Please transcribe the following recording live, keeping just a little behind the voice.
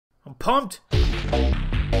pumped.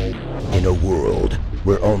 In a world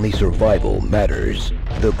where only survival matters,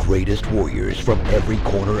 the greatest warriors from every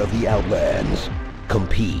corner of the Outlands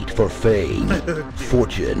compete for fame,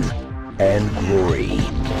 fortune, and glory.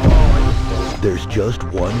 There's just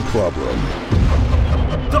one problem.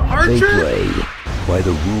 The archer? They play by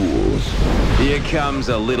the rules. Here comes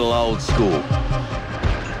a little old school.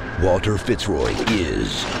 Walter Fitzroy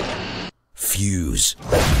is Fuse.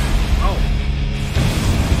 Oh.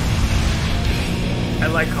 I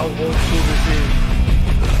like how old school this is.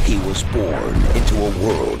 He was born into a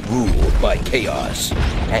world ruled by chaos,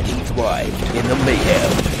 and he thrived in the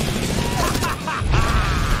mayhem.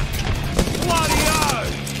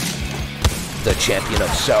 The champion of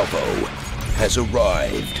Salvo has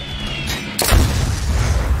arrived.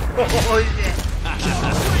 Oh, yeah.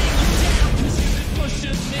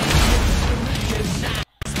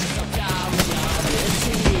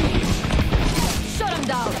 Shut him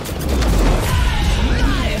down.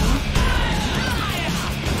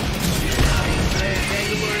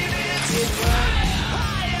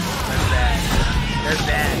 They're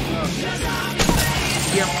bad.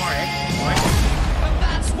 Get more exploit.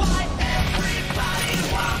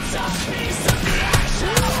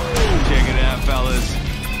 Check it out, fellas.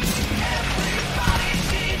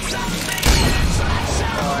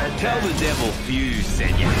 Tell the devil Fuse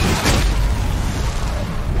sent you.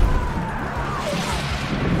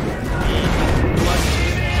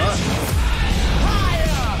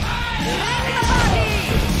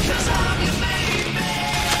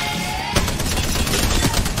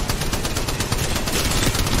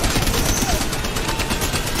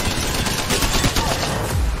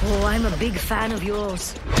 Oh, I'm a big fan of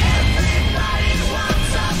yours.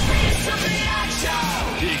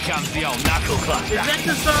 Here comes the old knuckle cluster. Is that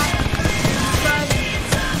the song?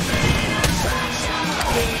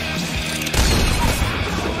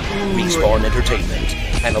 Respawn Entertainment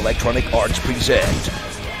and Electronic Arts present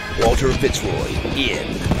Walter Fitzroy in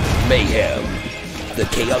Mayhem. The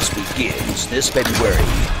chaos begins this February.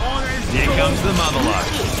 Here comes the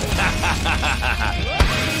motherlode.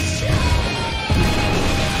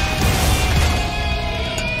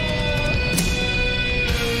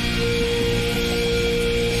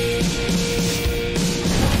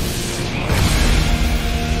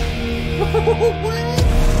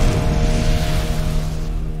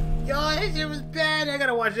 Yo, that shit was bad. I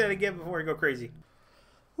gotta watch that again before I go crazy.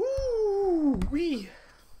 Woo wee.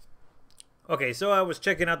 Okay, so I was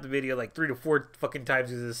checking out the video like 3 to 4 fucking times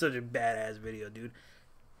because it's such a badass video, dude.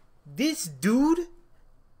 This dude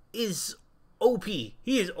is OP. He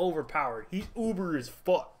is overpowered. He's uber as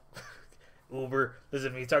fuck. Uber.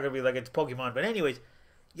 Listen to me talking to me like it's Pokemon. But anyways,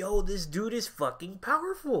 yo, this dude is fucking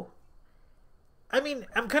powerful. I mean,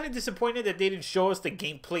 I'm kind of disappointed that they didn't show us the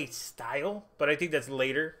gameplay style, but I think that's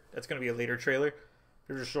later. That's going to be a later trailer.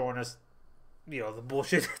 They're just showing us, you know, the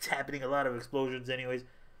bullshit that's happening. A lot of explosions anyways.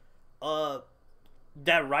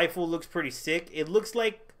 That rifle looks pretty sick. It looks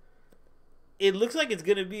like it's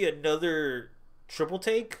going to be another triple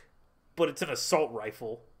take, but it's an assault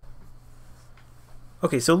rifle.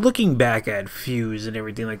 Okay, so looking back at Fuse and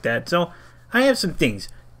everything like that, so I have some things.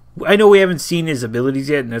 I know we haven't seen his abilities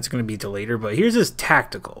yet, and that's going to be till later, but here's his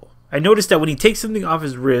tactical. I noticed that when he takes something off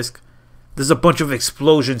his wrist, there's a bunch of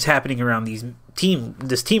explosions happening around this team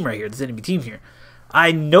right here, this enemy team here.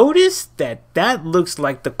 I noticed that looks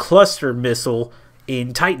like the cluster missile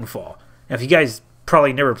in Titanfall. Now, if you guys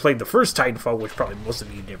probably never played the first Titanfall, which probably most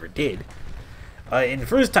of you never did, in the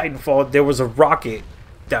first Titanfall, there was a rocket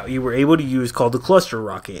that you were able to use called the cluster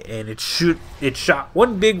rocket, and it shot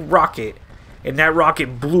one big rocket, and that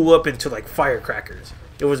rocket blew up into like firecrackers.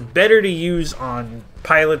 It was better to use on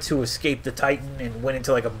pilots who escaped the Titan and went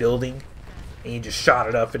into like a building, and you just shot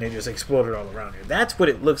it up and it just exploded all around here. That's what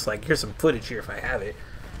it looks like. Here's some footage here if I have it.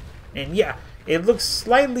 And yeah, it looks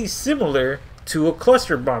slightly similar to a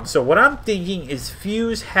cluster bomb. So what I'm thinking is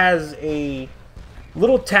Fuse has a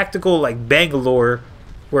little tactical like Bangalore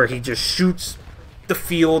where he just shoots the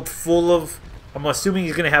field full of, I'm assuming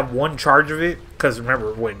he's going to have one charge of it, because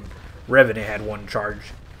remember when Revenant had one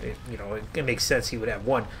charge, it makes sense he would have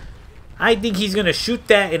one. I think he's going to shoot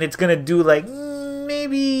that and it's going to do like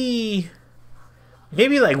maybe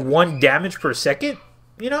like 1 damage per second,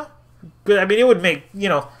 But I mean, it would make,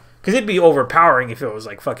 because it'd be overpowering if it was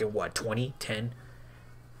like fucking, what, 20, 10?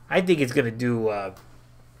 I think it's going to do,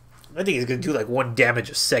 like 1 damage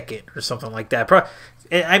a second or something like that.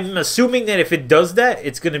 I'm assuming that if it does that,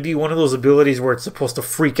 it's going to be one of those abilities where it's supposed to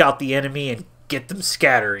freak out the enemy and get them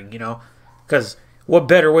scattering, Because what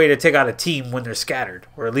better way to take out a team when they're scattered?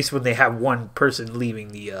 Or at least when they have one person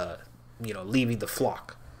leaving the, leaving the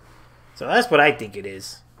flock. So that's what I think it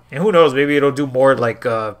is. And who knows, maybe it'll do more like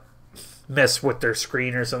mess with their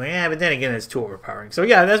screen or something. Yeah, but then again, it's too overpowering. So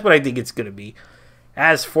yeah, that's what I think it's going to be.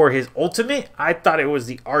 As for his ultimate, I thought it was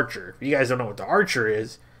the Archer. If you guys don't know what the Archer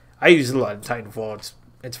is, I use it a lot in Titanfall.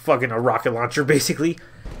 It's fucking a rocket launcher, basically.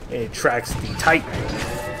 And it tracks the Titan.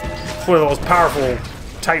 It's one of the most powerful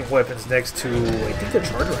Titan weapons next to, I think, the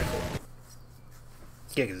charge rifle.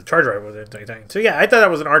 Yeah, because the charge rifle was in Titan. So yeah, I thought that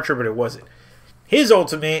was an Archer, but it wasn't. His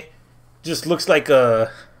ultimate just looks like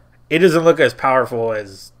a... It doesn't look as powerful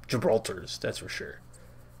as Gibraltar's, that's for sure.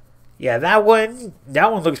 Yeah, that one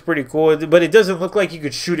looks pretty cool, but it doesn't look like you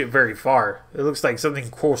could shoot it very far. It looks like something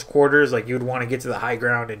close quarters, like you would want to get to the high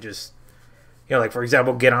ground and just, you know, like for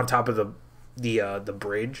example, get on top of the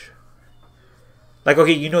bridge. Like,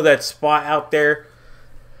 okay, you know that spot out there,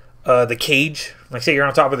 the cage. Like, say you're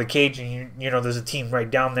on top of the cage and you know there's a team right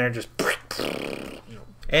down there, just, you know.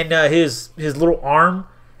 And his little arm,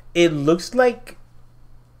 it looks like.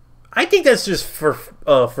 I think that's just for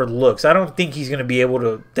looks. I don't think he's going to be able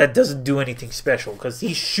to... That doesn't do anything special because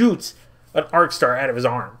he shoots an arc star out of his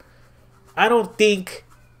arm. I don't think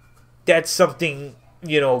that's something,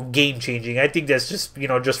 you know, game-changing. I think that's just, you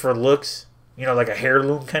know, just for looks. You know, like a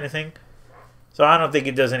heirloom kind of thing. So I don't think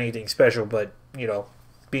it does anything special, but, you know,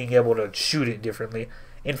 being able to shoot it differently.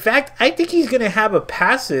 In fact, I think he's going to have a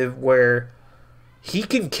passive where he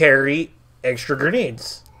can carry extra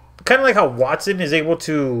grenades. Kind of like how Watson is able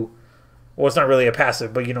to... Well, it's not really a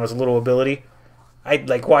passive, but, you know, it's a little ability.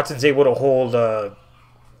 Like Watson's able to hold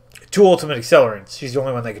 2 ultimate accelerants. He's the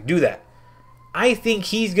only one that can do that. I think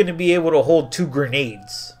he's going to be able to hold 2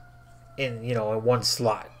 grenades in, you know, in one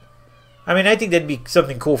slot. I mean, I think that'd be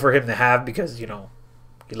something cool for him to have because, you know,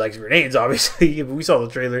 he likes grenades, obviously. We saw the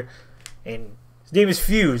trailer. And his name is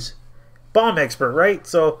Fuse. Bomb expert, right?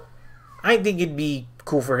 So I think it'd be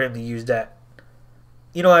cool for him to use that.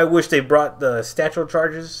 You know, I wish they brought the statue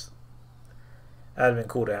charges. That'd have been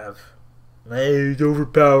cool to have. It's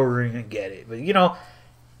overpowering, I get it. But, you know,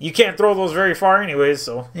 you can't throw those very far anyways,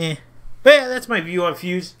 so, eh. But, yeah, that's my view on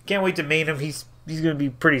Fuse. Can't wait to main him. He's going to be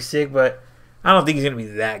pretty sick, but I don't think he's going to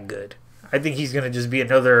be that good. I think he's going to just be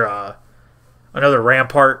another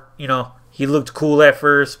Rampart, you know. He looked cool at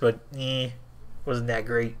first, but, wasn't that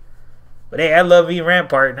great. But, hey, I love me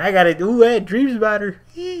Rampart, and I had dreams about her.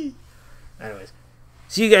 Anyways.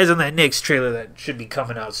 See you guys on that next trailer that should be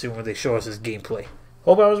coming out soon where they show us his gameplay.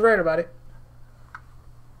 Hope I was right about it.